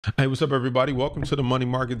Hey, what's up, everybody? Welcome to the Money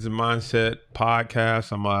Markets and Mindset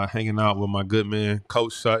podcast. I'm hanging out with my good man,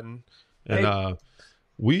 Coach Sutton, and Hey,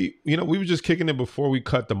 we were just kicking it before we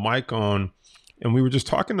cut the mic on, and we were just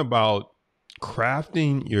talking about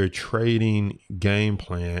crafting your trading game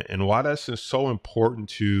plan and why that's just so important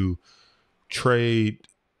to trade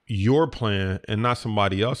your plan and not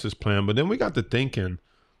somebody else's plan. But then we got to thinking,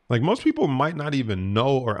 like most people might not even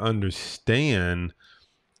know or understand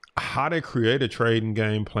how to create a trading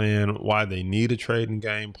game plan, why they need a trading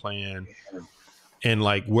game plan, and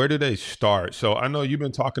like where do they start. So I know you've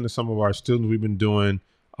been talking to some of our students. We've been doing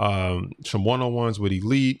some one-on-ones with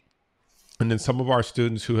Elite, and then some of our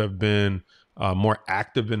students who have been more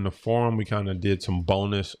active in the forum. We kind of did some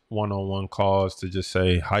bonus one-on-one calls to just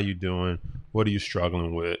say, how you doing? What are you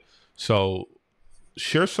struggling with? So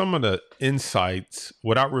share some of the insights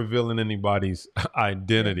without revealing anybody's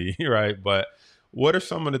identity, right? But what are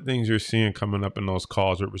some of the things you're seeing coming up in those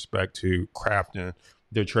calls with respect to crafting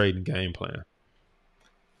their trading game plan?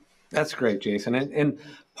 that's great, Jason. And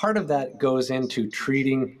part of that goes into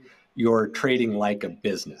treating your trading like a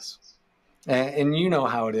business. And you know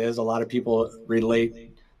how it is. A lot of people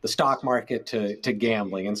relate the stock market to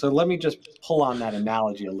gambling. And so let me just pull on that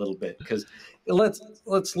analogy a little bit, because let's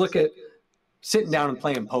look at sitting down and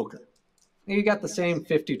playing poker. You got the same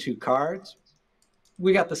 52 cards.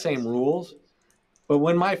 We got the same rules. But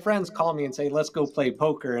when my friends call me and say, let's go play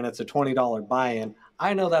poker, and it's a $20 buy-in,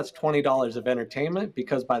 I know that's $20 of entertainment,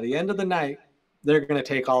 because by the end of the night, they're going to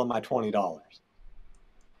take all of my $20.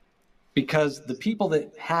 Because the people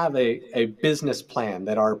that have a business plan,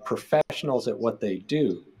 that are professionals at what they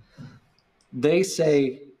do, they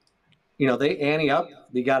say, they ante up,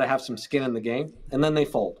 you got to have some skin in the game, and then they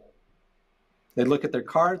fold. They look at their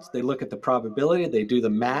cards, they look at the probability, they do the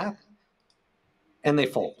math, and they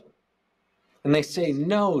fold. And they say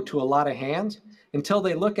no to a lot of hands until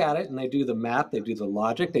they look at it and they do the math, they do the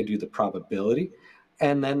logic, they do the probability,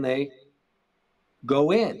 and then they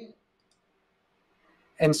go in.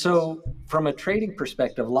 And so from a trading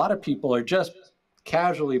perspective, a lot of people are just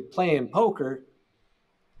casually playing poker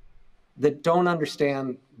that don't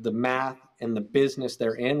understand the math and the business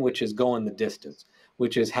they're in, which is going the distance,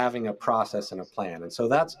 which is having a process and a plan. And so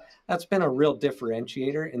that's been a real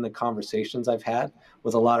differentiator in the conversations I've had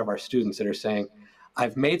with a lot of our students that are saying,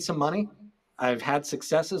 I've made some money, I've had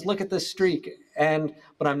successes, look at this streak,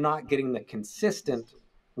 but I'm not getting the consistent,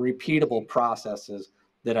 repeatable processes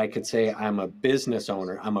that I could say I'm a business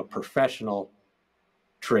owner, I'm a professional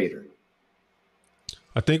trader.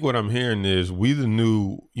 I think what I'm hearing is we the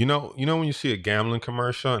new, when you see a gambling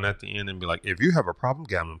commercial and at the end and be like, if you have a problem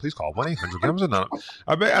gambling, please call 1-800-GAMBLERS Anonymous.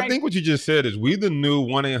 I think what you just said is we the new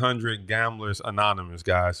 1-800-GAMBLERS Anonymous,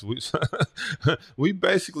 guys. We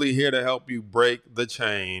basically here to help you break the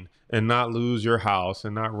chain and not lose your house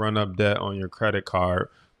and not run up debt on your credit card.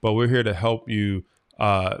 But we're here to help you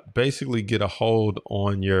basically get a hold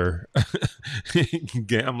on your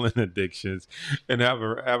gambling addictions and have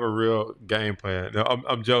a real game plan. No,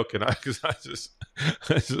 I'm joking, because I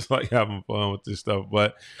just like having fun with this stuff.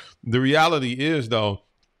 But the reality is, though,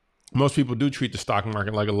 most people do treat the stock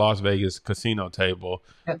market like a Las Vegas casino table,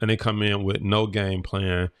 and they come in with no game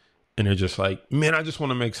plan, and they're just like, man, I just want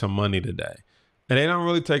to make some money today. And they don't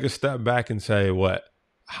really take a step back and say,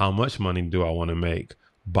 how much money do I want to make?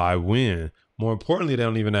 By when? More importantly, they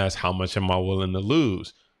don't even ask, how much am I willing to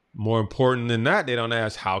lose? More important than that, they don't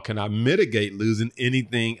ask, how can I mitigate losing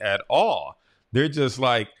anything at all? They're just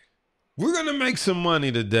like, we're going to make some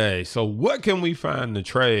money today. So what can we find to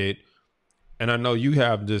trade? And I know you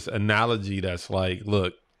have this analogy that's like,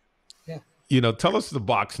 look, tell us the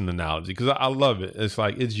boxing analogy, because I love it. It's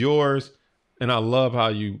like, it's yours. And I love how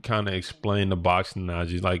you kind of explain the boxing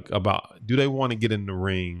analogy, like about, do they want to get in the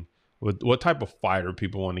ring? What type of fighter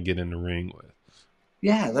people want to get in the ring with?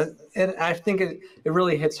 Yeah, and I think it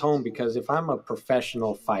really hits home, because if I'm a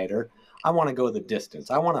professional fighter, I want to go the distance.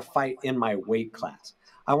 I want to fight in my weight class.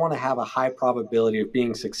 I want to have a high probability of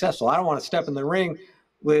being successful. I don't want to step in the ring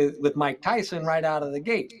with Mike Tyson right out of the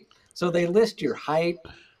gate. So they list your height,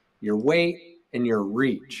 your weight, and your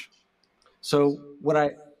reach. So what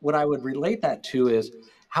I would relate that to is,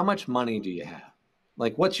 how much money do you have?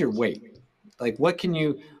 Like, what's your weight? Like, what can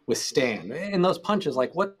you withstand? And those punches,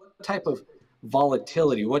 like, what type of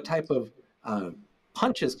volatility, what type of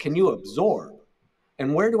punches can you absorb?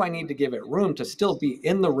 And where do I need to give it room to still be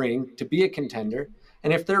in the ring, to be a contender?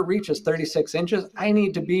 And if their reach is 36 inches, I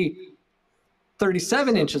need to be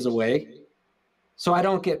 37 inches away so I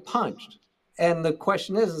don't get punched. And the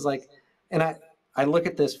question is like, and I look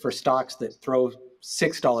at this for stocks that throw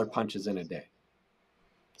 $6 punches in a day.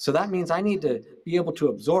 So that means I need to be able to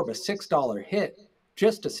absorb a $6 hit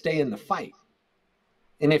just to stay in the fight.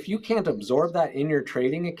 And if you can't absorb that in your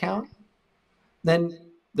trading account, then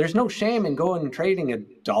there's no shame in going and trading a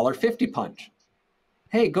 $1.50 punch.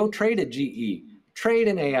 Hey, go trade a GE, trade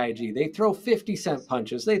an AIG. They throw 50-cent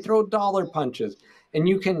punches, they throw dollar punches, and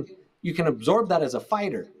you can absorb that as a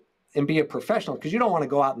fighter and be a professional, because you don't want to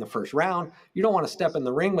go out in the first round. You don't want to step in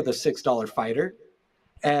the ring with a $6 fighter,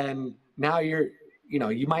 and now you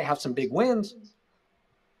might have some big wins.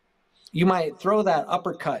 You might throw that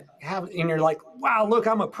uppercut, and you're like, wow, look,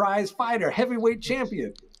 I'm a prize fighter, heavyweight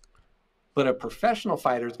champion. But a professional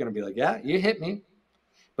fighter is going to be like, yeah, you hit me,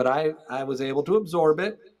 but I was able to absorb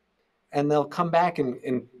it, and they'll come back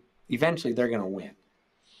and eventually they're going to win.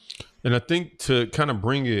 And I think to kind of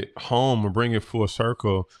bring it home or bring it full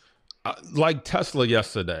circle, like Tesla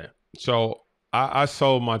yesterday. So I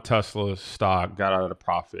sold my Tesla stock, got out of the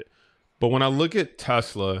profit. But when I look at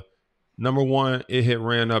Tesla, number one, it had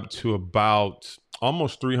ran up to about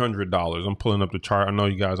almost $300. I'm pulling up the chart. I know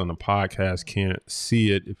you guys on the podcast can't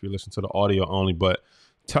see it if you listen to the audio only, but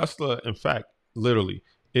Tesla, in fact, literally,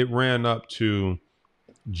 it ran up to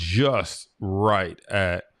just right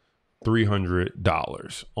at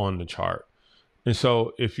 $300 on the chart. And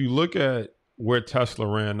so if you look at where Tesla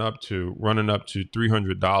running up to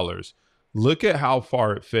 $300, look at how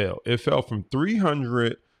far it fell. It fell from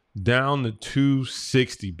 300 down to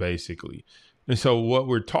 260 basically. And so what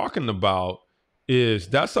we're talking about is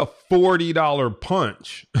that's a $40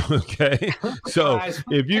 punch. Okay. So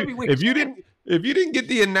if you didn't get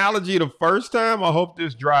the analogy the first time, I hope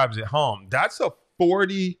this drives it home. That's a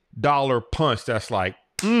 $40 punch. That's like,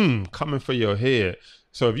 coming for your head.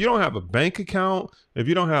 So if you don't have a bank account, if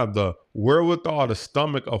you don't have the wherewithal to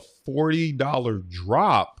stomach a $40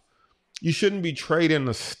 drop, you shouldn't be trading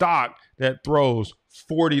a stock that throws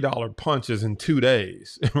 $40 punches in 2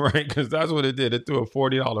 days, right? Because that's what it did. It threw a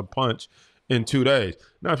 $40 punch in 2 days.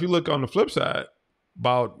 Now, if you look on the flip side,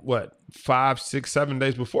 about 5, 6, 7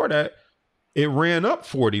 days before that, it ran up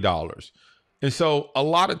 $40. And so a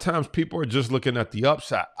lot of times people are just looking at the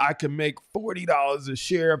upside. I can make $40 a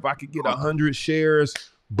share. If I could get 100 shares,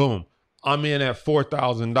 boom, I'm in at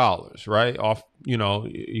 $4,000, right? Off, you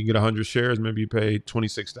get 100 shares, maybe you pay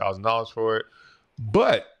 $26,000 for it.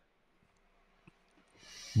 But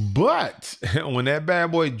when that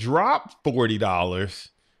bad boy dropped $40,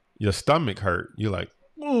 your stomach hurt. You're like,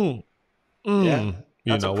 yeah.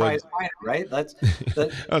 That's a prize fighter, right? That's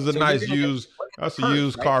a nice used. That's a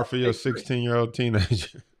used car for your 16-year-old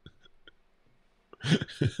teenager.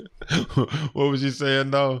 What was you saying,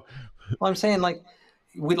 though? Well, I'm saying, like,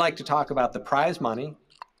 we'd like to talk about the prize money.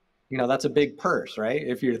 That's a big purse, right?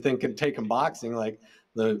 If you're taking boxing, like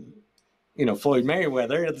the, Floyd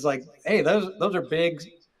Mayweather, it's like, hey, those are big,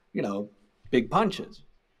 big punches.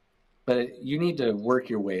 But you need to work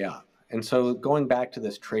your way up. And so going back to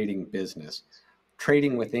this trading business,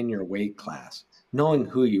 trading within your weight class, knowing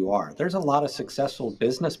who you are. There's a lot of successful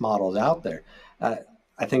business models out there.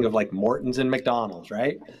 I think of like Morton's and McDonald's,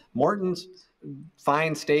 right? Morton's,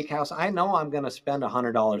 fine steakhouse. I know I'm going to spend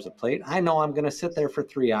 $100 a plate. I know I'm going to sit there for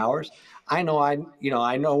 3 hours. I know I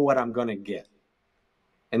know what I'm going to get.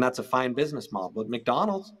 And that's a fine business model. But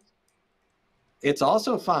McDonald's, it's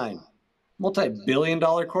also fine.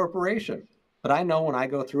 Multi-billion-dollar corporation. But I know when I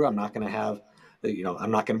go through, I'm not going to have,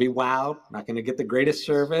 I'm not going to be wowed. I'm not going to get the greatest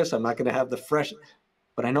service. I'm not going to have the fresh,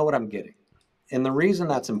 but I know what I'm getting. And the reason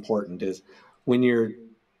that's important is when you're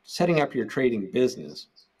setting up your trading business,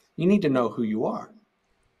 you need to know who you are.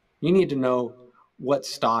 You need to know what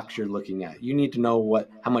stocks you're looking at. You need to know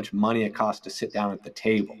how much money it costs to sit down at the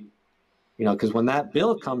table. Because when that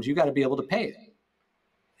bill comes, you got to be able to pay it.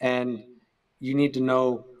 And you need to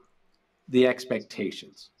know the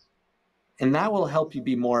expectations. And that will help you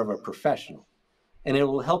be more of a professional. And it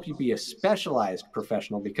will help you be a specialized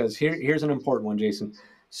professional, because here's an important one, Jason.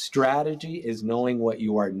 Strategy is knowing what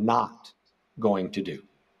you are not going to do.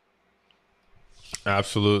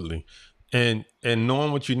 Absolutely. And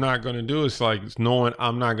knowing what you're not going to do is like knowing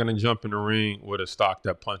I'm not going to jump in the ring with a stock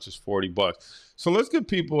that punches $40. So let's give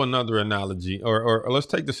people another analogy, or let's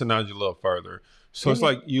take this analogy a little further. So it's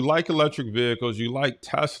like you like electric vehicles, you like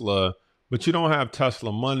Tesla, but you don't have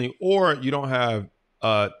Tesla money, or you don't have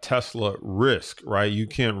Tesla risk, right? You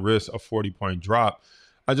can't risk a 40-point drop.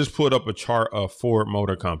 I just put up a chart of Ford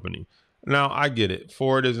Motor Company. Now, I get it.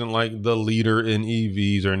 Ford isn't like the leader in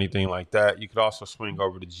EVs or anything like that. You could also swing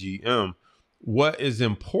over to GM. What is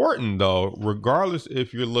important, though, regardless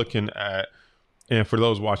if you're looking at, and for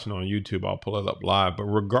those watching on YouTube, I'll pull it up live, but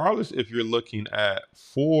regardless if you're looking at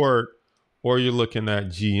Ford or you're looking at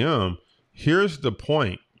GM, here's the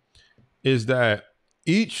point, is that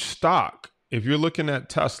each stock, if you're looking at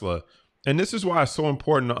Tesla, And this is why it's so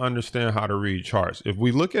important to understand how to read charts. If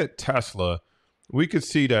we look at Tesla, we could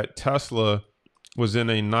see that Tesla was in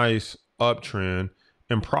a nice uptrend,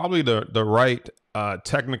 and probably the right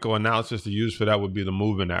technical analysis to use for that would be the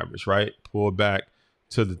moving average, right? Pull back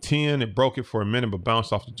to the 10, it broke it for a minute, but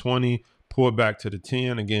bounced off the 20, pull back to the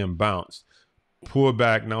 10, again, bounced. Pull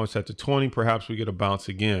back, now it's at the 20, perhaps we get a bounce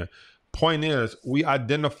again. Point is, we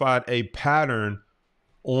identified a pattern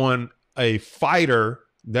on a fighter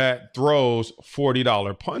that throws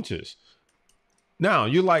 $40 punches. Now,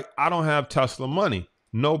 you're like, I don't have Tesla money.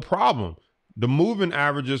 No problem. The moving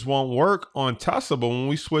averages won't work on Tesla, but when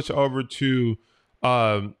we switch over to,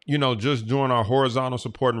 just doing our horizontal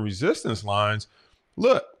support and resistance lines,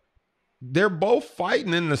 look, they're both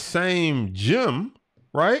fighting in the same gym,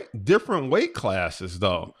 right? Different weight classes,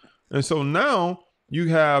 though. And so now you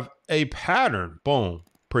have a pattern, boom,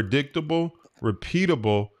 predictable,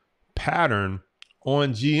 repeatable pattern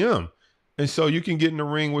on GM. And so you can get in the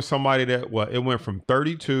ring with somebody that, it went from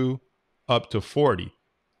 32 up to 40.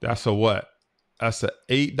 That's a what? That's a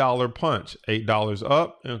 $8 punch. $8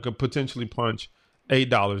 up and could potentially punch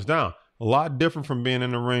 $8 down. A lot different from being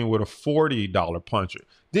in the ring with a $40 puncher.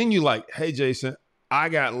 Then you like, hey, Jason, I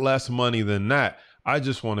got less money than that. I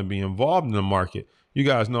just want to be involved in the market. You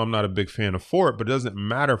guys know I'm not a big fan of Ford, but it doesn't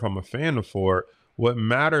matter if I'm a fan of Ford. What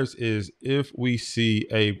matters is if we see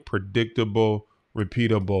a predictable,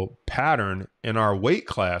 repeatable pattern in our weight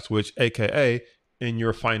class, which AKA in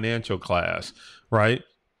your financial class, right?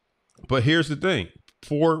 But here's the thing.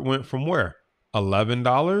 Ford went from where?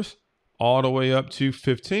 $11 all the way up to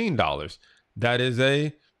 $15. That is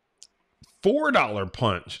a $4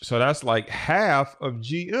 punch. So that's like half of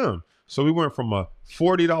GM. So we went from a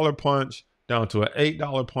 $40 punch down to an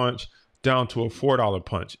 $8 punch, down to a $4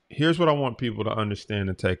 punch. Here's what I want people to understand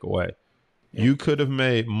and take away. Yeah. You could have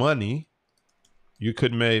made money. You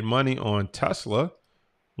could have made money on Tesla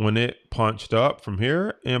when it punched up from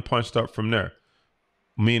here and punched up from there.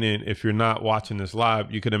 Meaning, if you're not watching this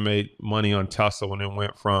live, you could have made money on Tesla when it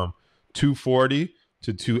went from 240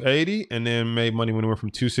 to 280, and then made money when it went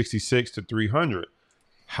from 266 to 300.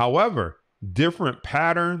 However, different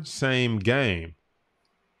pattern, same game.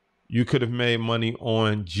 You could have made money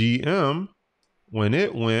on GM when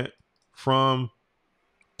it went from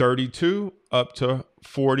 32 up to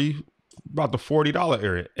 40, about the $40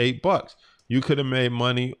 area, $8. You could have made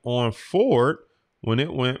money on Ford when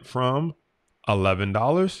it went from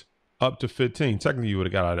 $11 up to 15. Technically, you would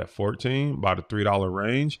have got out at 14, about a $3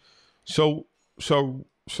 range. So what's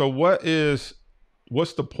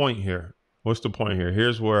the point here? What's the point here?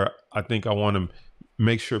 Here's where I think I want to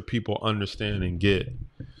make sure people understand and get.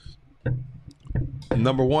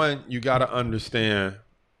 Number one, you got to understand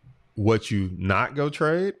what you not go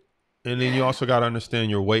trade. And then you also got to understand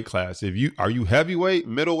your weight class. Are you heavyweight,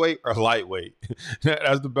 middleweight, or lightweight?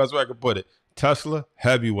 That's the best way I could put it. Tesla,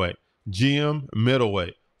 heavyweight. GM,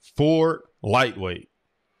 middleweight. Ford, lightweight.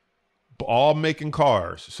 All making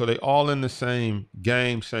cars. So they all in the same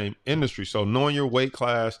game, same industry. So knowing your weight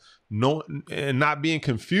class, and not being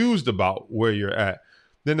confused about where you're at.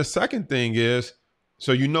 Then the second thing is,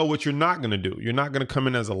 so you know what you're not going to do. You're not going to come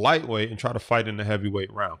in as a lightweight and try to fight in the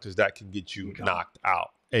heavyweight round, because that can get you knocked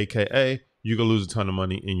out. AKA, you can lose a ton of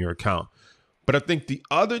money in your account. But I think the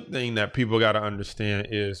other thing that people got to understand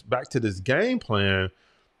is, back to this game plan,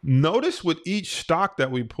 notice with each stock that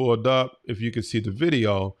we pulled up, if you can see the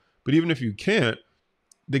video, but even if you can't,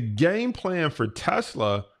 the game plan for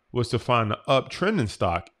Tesla was to find the uptrending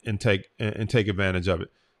stock and take advantage of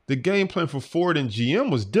it. The game plan for Ford and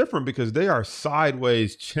GM was different because they are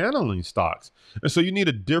sideways channeling stocks. And so you need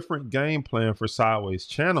a different game plan for sideways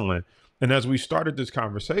channeling. And as we started this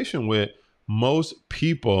conversation with, most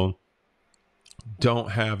people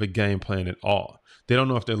don't have a game plan at all. They don't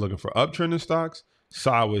know if they're looking for uptrending stocks,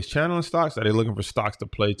 sideways channeling stocks. Are they looking for stocks to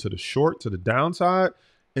play to the short, to the downside?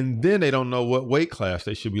 And then they don't know what weight class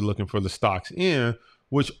they should be looking for the stocks in,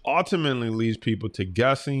 which ultimately leads people to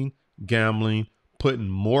guessing, gambling, putting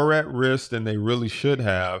more at risk than they really should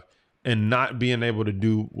have, and not being able to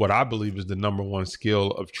do what I believe is the number one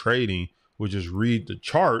skill of trading, which is read the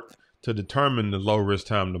chart to determine the low risk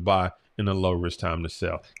time to buy and the low risk time to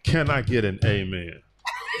sell. Can I get an amen?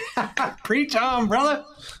 Preach on, brother.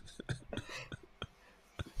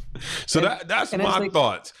 So that's my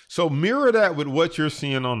thoughts. So mirror that with what you're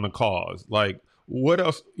seeing on the calls. Like, what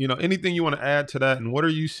else, anything you want to add to that? And what are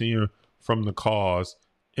you seeing from the calls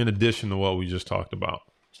in addition to what we just talked about?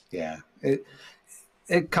 Yeah,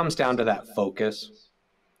 it comes down to that focus,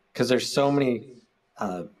 because there's so many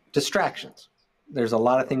distractions. There's a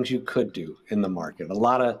lot of things you could do in the market, a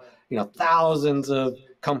lot of, thousands of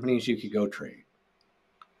companies you could go trade.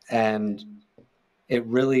 And it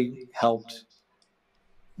really helped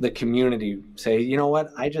the community say, you know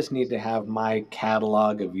what, I just need to have my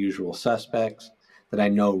catalog of usual suspects that I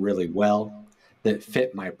know really well, that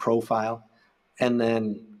fit my profile, and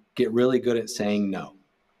then get really good at saying no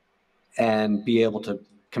and be able to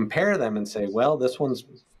compare them and say, well,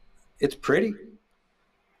 it's pretty,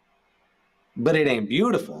 but it ain't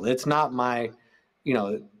beautiful. It's not my,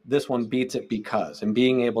 this one beats it because, and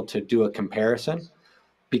being able to do a comparison,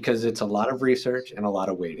 because it's a lot of research and a lot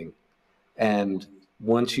of waiting. And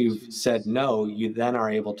once you've said no, you then are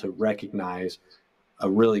able to recognize a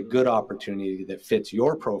really good opportunity that fits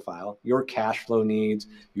your profile, your cash flow needs,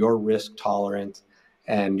 your risk tolerance,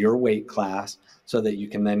 and your weight class, so that you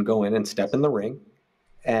can then go in and step in the ring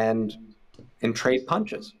and trade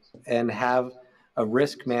punches and have a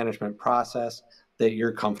risk management process that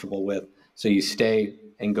you're comfortable with, so you stay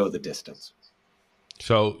and go the distance.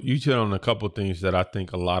 So you hit on a couple of things that I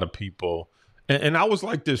think a lot of people, and I was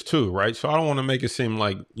like this too, right? So I don't want to make it seem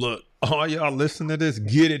like, look, all y'all listen to this,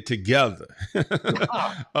 get it together.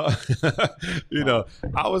 uh,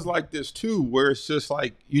 I was like this too, where it's just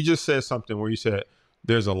like, you just said something where you said,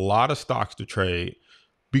 there's a lot of stocks to trade.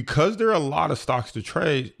 Because there are a lot of stocks to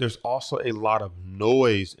trade, there's also a lot of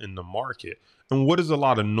noise in the market. And what does a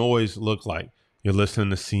lot of noise look like? You're listening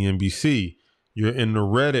to CNBC. You're in the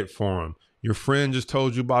Reddit forum. Your friend just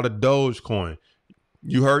told you about a Dogecoin.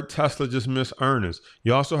 You heard Tesla just missed earnings.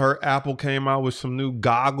 You also heard Apple came out with some new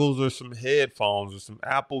goggles or some headphones or some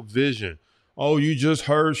Apple Vision. Oh, you just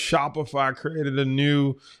heard Shopify created a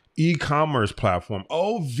new e-commerce platform.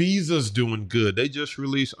 Oh, Visa's doing good. They just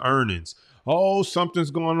released earnings. Oh, something's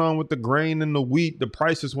going on with the grain and the wheat. The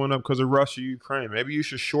prices went up because of Russia, Ukraine. Maybe you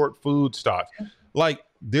should short food stocks. Like,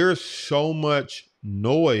 there's so much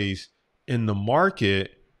noise in the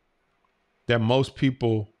market that most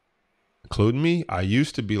people, including me, I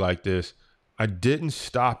used to be like this. I didn't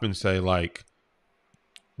stop and say, like,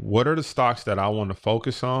 what are the stocks that I want to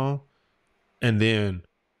focus on? And then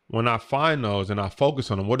when I find those and I focus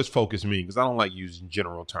on them, what does focus mean? Because I don't like using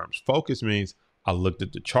general terms. Focus means I looked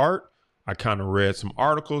at the chart. I kind of read some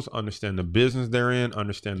articles, understand the business they're in,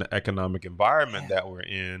 understand the economic environment that we're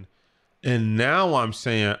in. And now I'm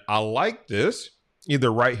saying, I like this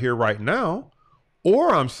either right here, right now,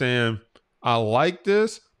 or I'm saying, I like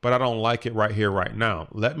this, but I don't like it right here, right now.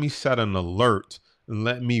 Let me set an alert and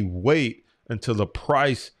let me wait until the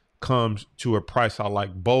price comes to a price I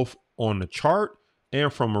like, both on the chart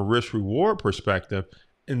and from a risk reward perspective.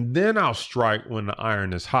 And then I'll strike when the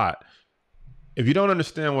iron is hot. If you don't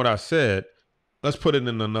understand what I said, let's put it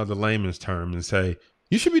in another layman's term and say,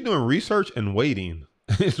 you should be doing research and waiting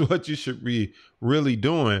is what you should be really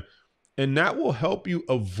doing. And that will help you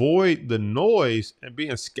avoid the noise and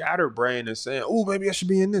being scatterbrained and saying, oh, maybe I should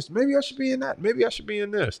be in this. Maybe I should be in that. Maybe I should be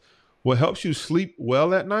in this. What helps you sleep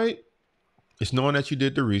well at night is knowing that you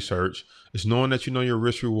did the research. It's knowing that you know your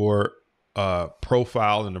risk reward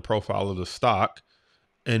profile and the profile of the stock.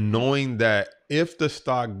 And knowing that if the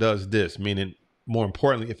stock does this, meaning more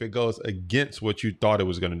importantly, if it goes against what you thought it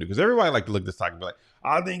was going to do, because everybody like to look at the stock and be like,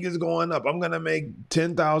 I think it's going up. I'm going to make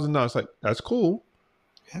 $10,000. Like, that's cool.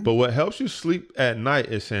 Yeah. But what helps you sleep at night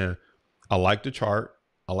is saying, I like the chart.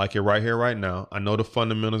 I like it right here, right now. I know the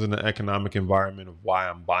fundamentals in the economic environment of why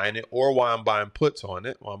I'm buying it or why I'm buying puts on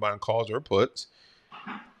it, why I'm buying calls or puts.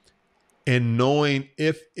 And knowing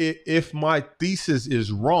if my thesis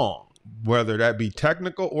is wrong, whether that be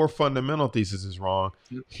technical or fundamental thesis is wrong,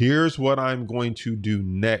 here's what I'm going to do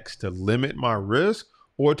next to limit my risk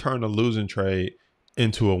or turn a losing trade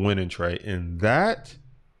into a winning trade. And that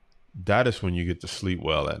is when you get to sleep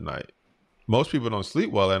well at night. Most people don't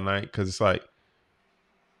sleep well at night because it's like,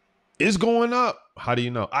 it's going up. How do you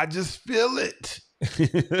know? I just feel it.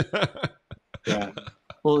 Yeah.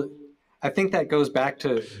 Well, I think that goes back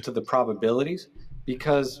to the probabilities,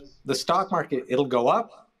 because the stock market, it'll go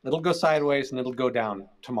up, it'll go sideways, and it'll go down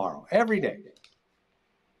tomorrow, every day.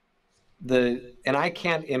 And I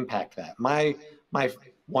can't impact that. My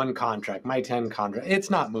 1 contract, my 10 contract, it's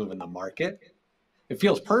not moving the market. It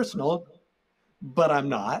feels personal, but I'm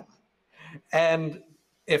not. And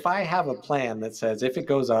if I have a plan that says if it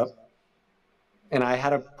goes up, and I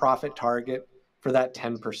had a profit target for that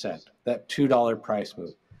 10%, that $2 price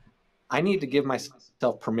move, I need to give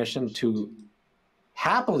myself permission to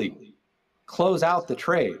happily close out the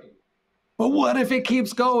trade. But what if it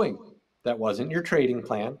keeps going? That wasn't your trading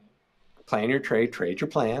plan. Plan your trade, trade your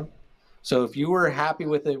plan. So if you were happy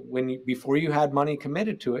with it before you had money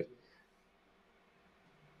committed to it,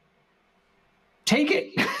 take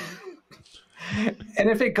it. And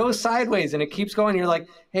if it goes sideways and it keeps going, you're like,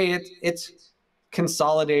 hey,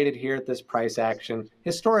 consolidated here at this price action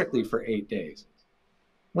historically for 8 days.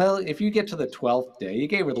 Well, if you get to the 12th day, you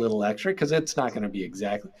gave it a little extra because it's not going to be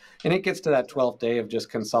exactly, and it gets to that 12th day of just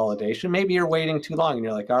consolidation. Maybe you're waiting too long and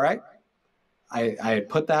you're like, all right, I had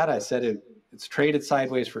put that, I said it's traded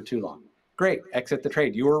sideways for too long. Great, exit the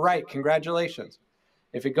trade. You were right, congratulations.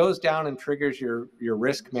 If it goes down and triggers your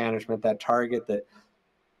risk management, that target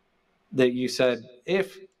that you said,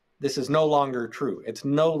 if this is no longer true, it's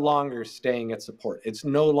no longer staying at support, it's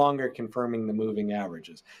no longer confirming the moving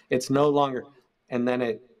averages, it's no longer, and then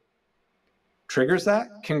it triggers that,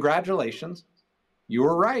 congratulations, you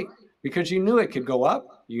were right, because you knew it could go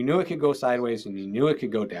up, you knew it could go sideways, and you knew it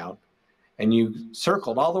could go down, and you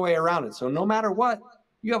circled all the way around it. So no matter what,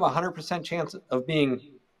 you have a 100% chance of being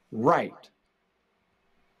right.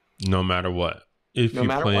 No matter what. If you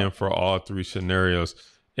plan for all three scenarios.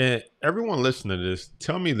 And everyone listening to this,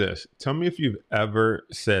 tell me this. Tell me if you've ever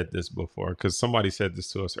said this before, because somebody said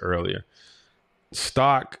this to us earlier.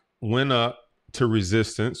 Stock went up to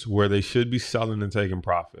resistance where they should be selling and taking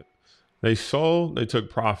profit. They sold, they took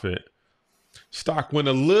profit. Stock went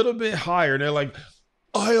a little bit higher. And they're like,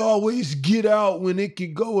 I always get out when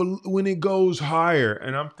it goes higher.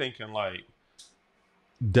 And I'm thinking like,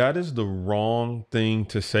 that is the wrong thing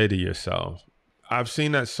to say to yourself. I've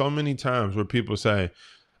seen that so many times where people say,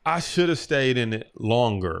 I should have stayed in it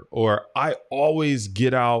longer, or I always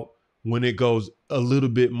get out when it goes a little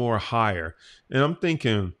bit more higher. And I'm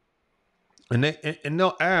thinking, and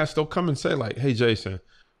they'll come and say like, hey, Jason,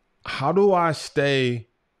 how do I stay?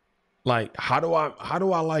 Like, how do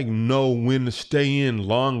I like know when to stay in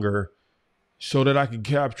longer so that I can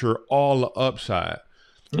capture all the upside?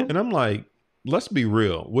 Yeah. And I'm like, let's be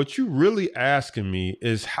real. What you really asking me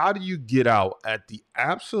is, how do you get out at the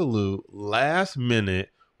absolute last minute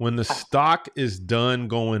when the stock is done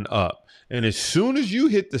going up? And as soon as you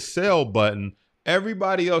hit the sell button,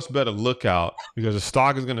 everybody else better look out, because the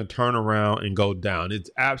stock is going to turn around and go down. It's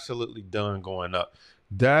absolutely done going up.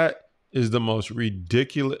 That is the most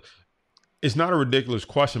ridiculous. It's not a ridiculous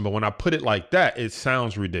question, but when I put it like that, it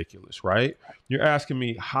sounds ridiculous, right? You're asking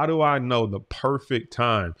me, how do I know the perfect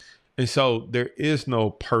time? And so there is no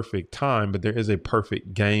perfect time, but there is a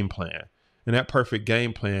perfect game plan. And that perfect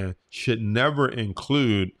game plan should never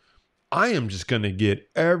include, I am just going to get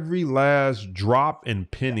every last drop and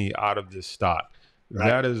penny out of this stock. Right.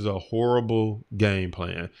 That is a horrible game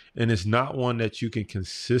plan. And it's not one that you can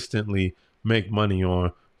consistently make money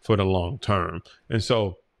on for the long term. And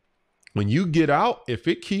so when you get out, if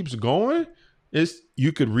it keeps going,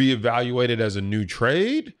 you could reevaluate it as a new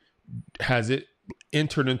trade. Has it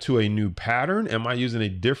entered into a new pattern? Am I using a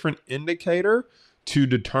different indicator to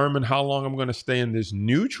determine how long I'm going to stay in this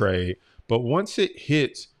new trade? But once it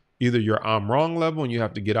hits either your I'm wrong level and you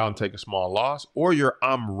have to get out and take a small loss, or your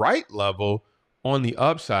I'm right level on the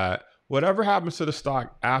upside, whatever happens to the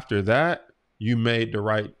stock after that, you made the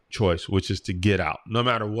right choice, which is to get out, no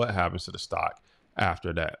matter what happens to the stock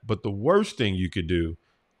after that. But the worst thing you could do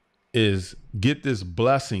is get this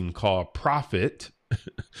blessing called profit.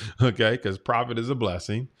 Okay, because profit is a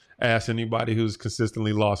blessing. Ask anybody who's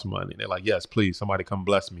consistently lost money. They're like, yes, please, somebody come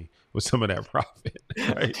bless me with some of that profit.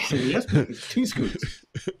 Right? Yes, please. 2 scoops.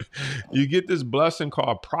 You get this blessing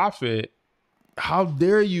called profit. How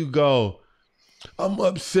dare you go, I'm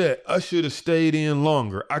upset. I should have stayed in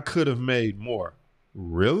longer. I could have made more.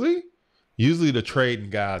 Really? Usually the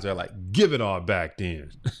trading guys are like, give it all back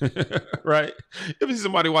then. Right? If you see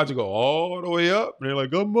somebody watch it go all the way up, and they're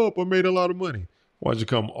like, I'm up, I made a lot of money. Watch it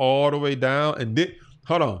come all the way down, and then,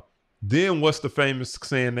 hold on. Then what's the famous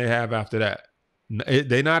saying they have after that?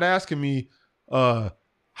 They're not asking me,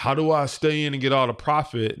 how do I stay in and get all the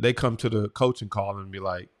profit? They come to the coaching call and be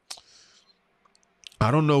like, I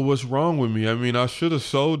don't know what's wrong with me. I mean, I should have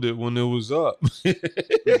sold it when it was up.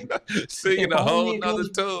 Singing a whole nother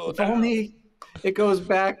tune. If only it goes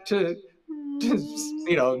back to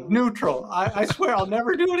neutral. I swear I'll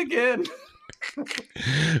never do it again.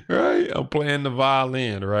 Right? I'm playing the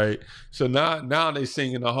violin, right? So now they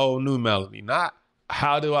singing a whole new melody. Not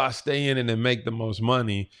how do I stay in it and make the most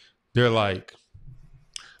money? They're like,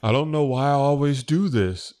 I don't know why I always do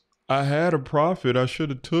this. I had a profit. I should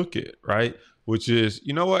have took it, right? Which is,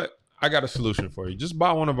 you know what? I got a solution for you. Just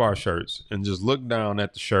buy one of our shirts and just look down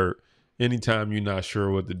at the shirt anytime you're not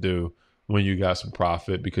sure what to do when you got some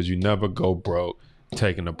profit, because you never go broke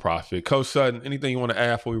taking a profit. Coach Sutton, anything you want to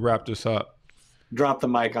add before we wrap this up? Drop the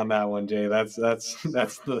mic on that one, Jay. That's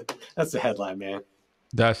the headline, man.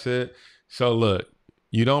 That's it. So look,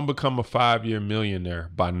 you don't become a 5-year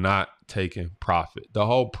millionaire by not taking profit. The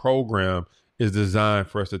whole program is designed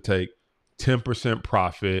for us to take 10%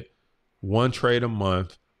 profit, 1 trade a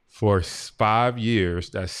month for 5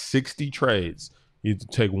 years. That's 60 trades. You either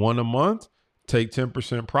take one a month, take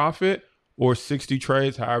 10% profit, or 60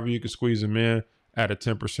 trades, however you can squeeze them in at a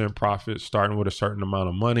 10% profit, starting with a certain amount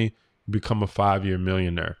of money, become a 5-year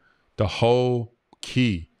millionaire. The whole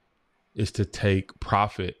key is to take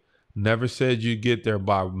profit. Never said you get there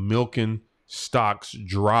by milking stocks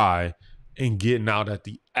dry and getting out at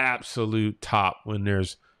the absolute top when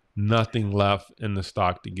there's nothing left in the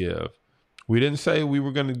stock to give. We didn't say we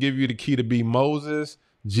were going to give you the key to be Moses,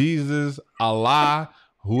 Jesus, Allah,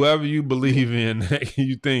 whoever you believe in that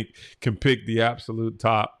you think can pick the absolute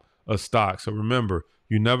top of stock. So remember,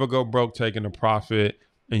 you never go broke taking a profit,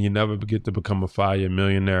 and you never get to become a 5-year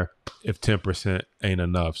millionaire if 10% ain't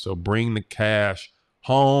enough. So bring the cash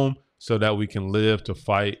home so that we can live to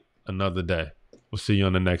fight another day. We'll see you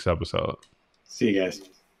on the next episode. See you guys.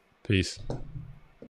 Peace.